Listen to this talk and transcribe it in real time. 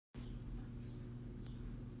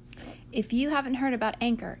If you haven't heard about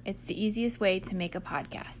Anchor, it's the easiest way to make a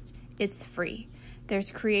podcast. It's free.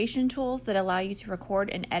 There's creation tools that allow you to record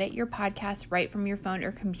and edit your podcast right from your phone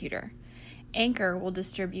or computer. Anchor will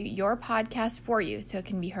distribute your podcast for you so it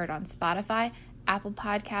can be heard on Spotify, Apple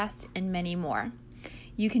Podcasts, and many more.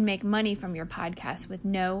 You can make money from your podcast with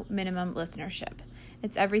no minimum listenership.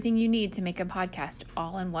 It's everything you need to make a podcast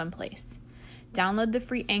all in one place. Download the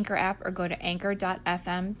free Anchor app or go to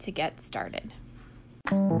anchor.fm to get started.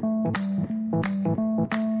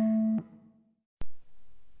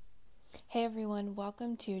 Hey everyone,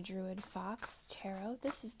 welcome to Druid Fox Tarot.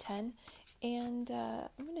 This is 10, and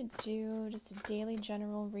I'm going to do just a daily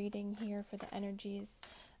general reading here for the energies.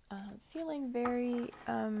 Feeling very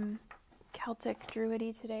Celtic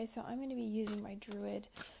Druidy today, so I'm going to be using my Druid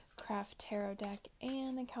Craft Tarot deck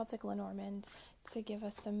and the Celtic Lenormand to give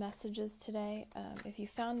us some messages today. If you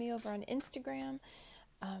found me over on Instagram,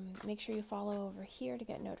 make sure you follow over here to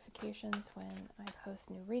get notifications when I post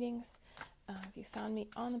new readings. If you found me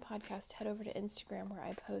on the podcast, head over to Instagram where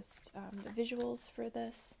I post the visuals for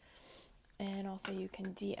this. And also you can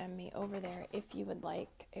DM me over there if you would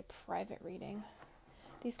like a private reading.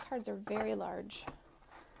 These cards are very large,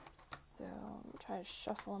 so I'm trying to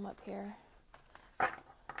shuffle them up here.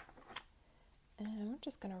 And I'm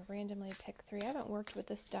just going to randomly pick 3. I haven't worked with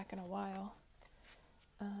this deck in a while,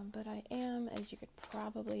 but I am, as you could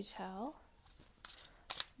probably tell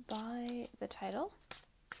by the title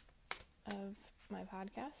of my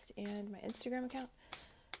podcast and my Instagram account,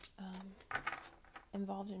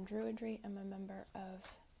 involved in Druidry. I'm a member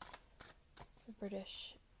of the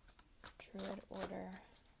British Druid Order,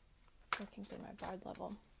 working through my Bard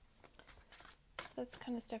level. If that's the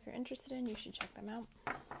kind of stuff you're interested in, you should check them out.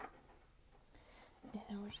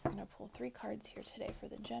 And we're just going to pull 3 cards here today for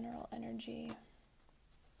the general energy.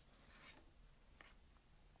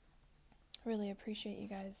 Really appreciate you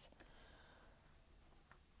guys.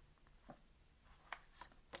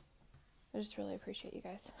 I just really appreciate you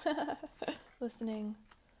guys listening,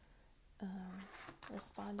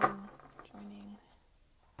 responding, joining.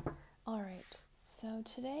 All right, so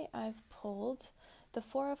today I've pulled the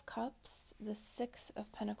 4 of Cups, the 6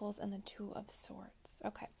 of Pentacles, and the 2 of Swords.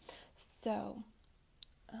 Okay, so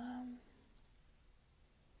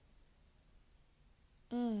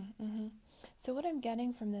so what I'm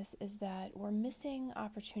getting from this is that we're missing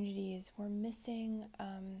opportunities. We're missing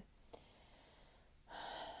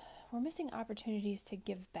opportunities to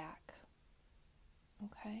give back.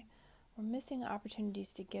 Okay? We're missing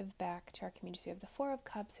opportunities to give back to our community. So we have the 4 of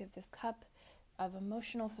Cups. We have this cup of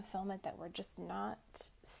emotional fulfillment that we're just not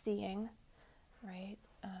seeing, right?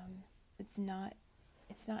 It's not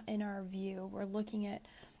in our view. We're looking at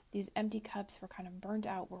these empty cups. We're kind of burnt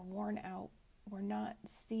out. We're worn out. We're not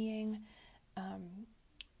seeing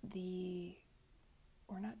the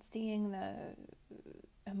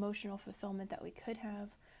emotional fulfillment that we could have.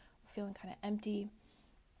 We're feeling kind of empty.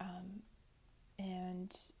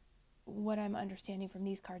 And what I'm understanding from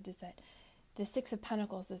these cards is that the 6 of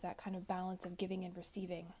Pentacles is that kind of balance of giving and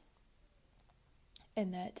receiving.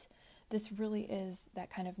 And that this really is that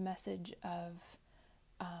kind of message of,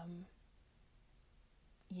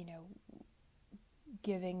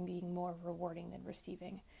 giving being more rewarding than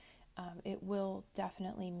receiving. It will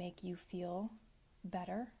definitely make you feel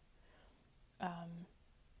better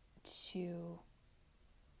to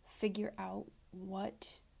figure out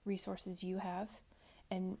what resources you have.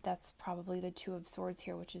 And that's probably the 2 of Swords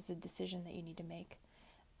here, which is a decision that you need to make.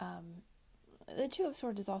 The 2 of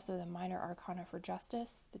Swords is also the minor arcana for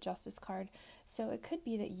justice, the justice card. So it could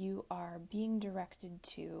be that you are being directed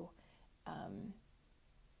to,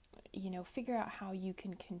 figure out how you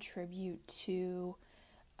can contribute to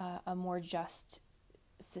a more just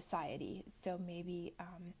society. So maybe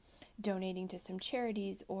donating to some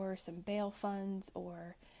charities or some bail funds,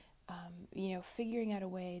 or figuring out a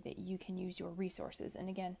way that you can use your resources. And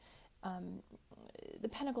again, the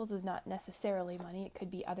Pentacles is not necessarily money. It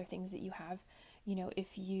could be other things that you have.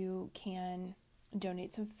 If you can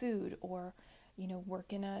donate some food, or,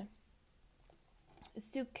 work in a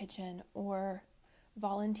soup kitchen, or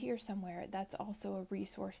volunteer somewhere, that's also a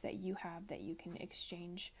resource that you have that you can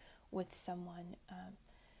exchange with someone.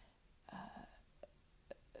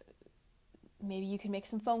 Maybe you can make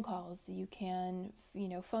some phone calls. You can,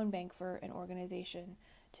 phone bank for an organization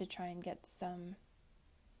to try and get some,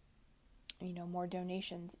 more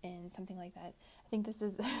donations in, something like that. I think this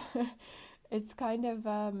is, it's kind of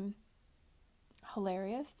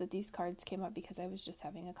hilarious that these cards came up, because I was just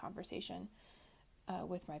having a conversation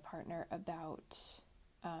with my partner about,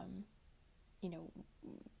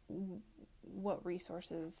 what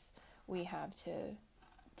resources we have to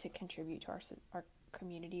contribute to our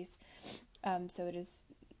communities. So it is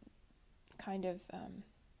kind of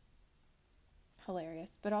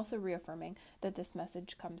hilarious, but also reaffirming that this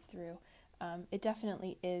message comes through. It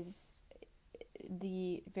definitely is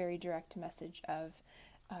the very direct message of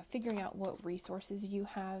figuring out what resources you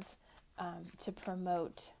have to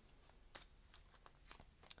promote,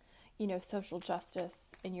 social justice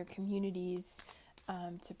in your communities,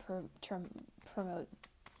 to promote,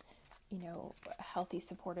 healthy,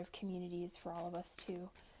 supportive communities for all of us to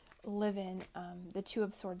live in. The Two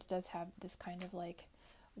of Swords does have this kind of like,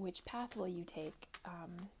 which path will you take?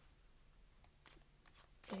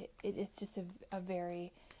 It's just a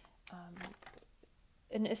very,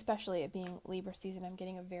 and especially it being Libra season, I'm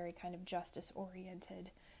getting a very kind of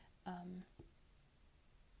justice-oriented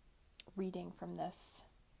reading from this.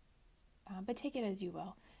 But take it as you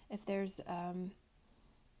will. If there's,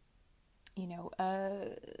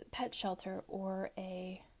 a pet shelter or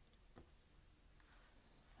I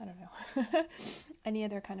don't know, any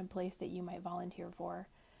other kind of place that you might volunteer for,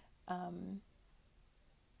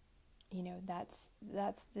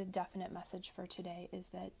 that's the definite message for today, is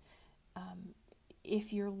that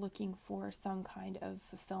if you're looking for some kind of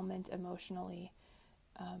fulfillment emotionally,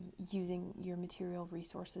 using your material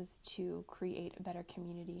resources to create a better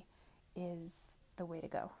community is the way to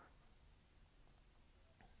go.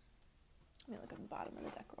 Let me look at the bottom of the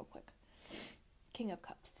deck real quick. King of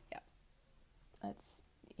Cups, yeah. That's,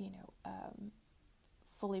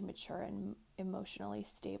 fully mature and emotionally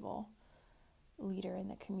stable leader in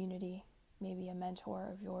the community. Maybe a mentor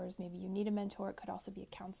of yours. Maybe you need a mentor. It could also be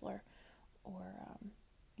a counselor or,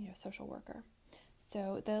 social worker.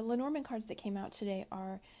 So the Lenormand cards that came out today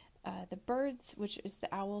are the birds, which is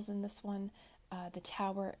the owls in this one, the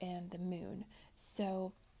tower, and the moon.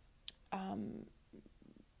 So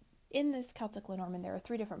in this Celtic Lenormand, there are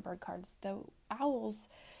 3 different bird cards. The owls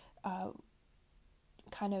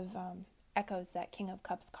kind of echoes that King of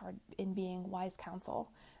Cups card in being wise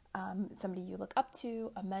counsel. Somebody you look up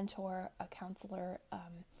to, a mentor, a counselor,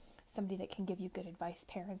 somebody that can give you good advice,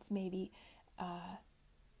 parents maybe,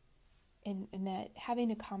 and that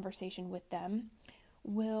having a conversation with them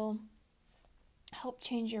will help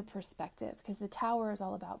change your perspective, because the tower is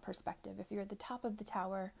all about perspective. If you're at the top of the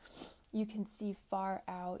tower, you can see far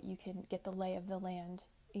out, you can get the lay of the land,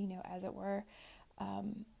 as it were.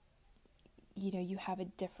 You have a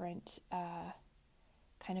different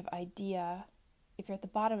kind of idea. If you're at the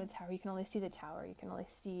bottom of the tower, you can only see the tower. You can only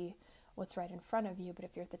see what's right in front of you. But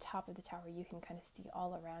if you're at the top of the tower, you can kind of see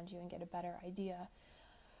all around you and get a better idea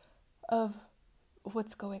of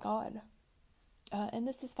what's going on. And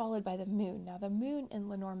this is followed by the moon. Now, the moon in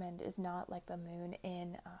Lenormand is not like the moon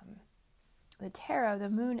in the tarot. The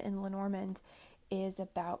moon in Lenormand is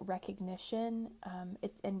about recognition,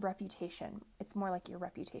 it's and reputation. It's more like your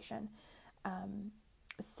reputation.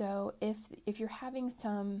 So if you're having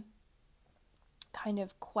some kind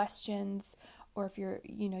of questions, or if you're,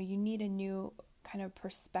 you need a new kind of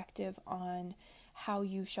perspective on how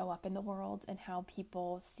you show up in the world and how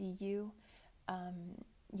people see you,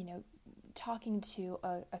 talking to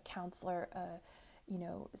a counselor,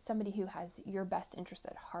 somebody who has your best interest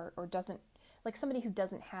at heart, or doesn't, like somebody who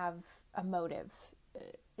doesn't have a motive,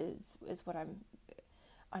 is what I'm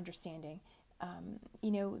understanding.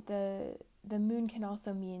 The moon can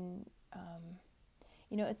also mean,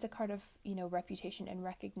 it's a card of, reputation and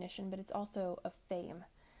recognition, but it's also of fame,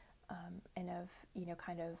 and of,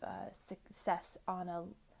 kind of success on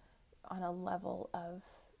a level of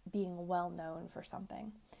being well known for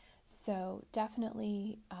something. So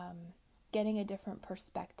definitely getting a different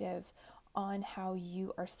perspective on how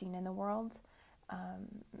you are seen in the world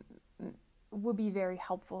would be very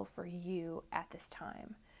helpful for you at this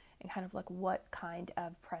time, and kind of like what kind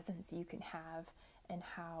of presence you can have and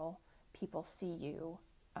how people see you.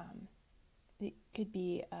 It could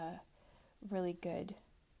be really good.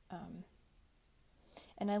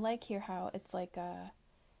 And I like here how it's like a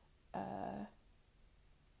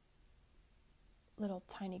little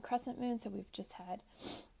tiny crescent moon. So we've just had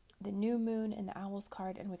the new moon and the owls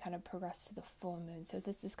card, and we kind of progressed to the full moon. So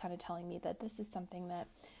this is kind of telling me that this is something that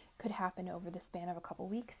could happen over the span of a couple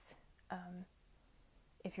weeks.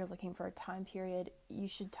 If you're looking for a time period, you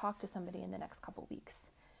should talk to somebody in the next couple weeks.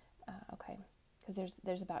 Okay, because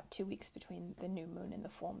there's about 2 weeks between the new moon and the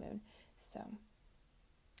full moon. So,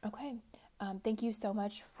 okay. Thank you so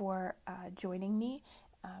much for joining me,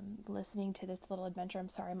 listening to this little adventure. I'm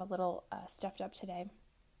sorry I'm a little stuffed up today.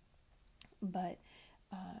 But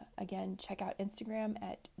again, check out Instagram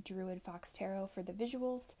at Druid Fox Tarot for the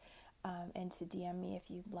visuals, and to DM me if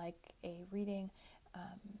you'd like a reading.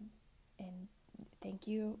 And thank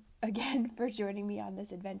you again for joining me on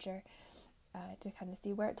this adventure. to kind of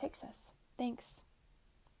see where it takes us. Thanks.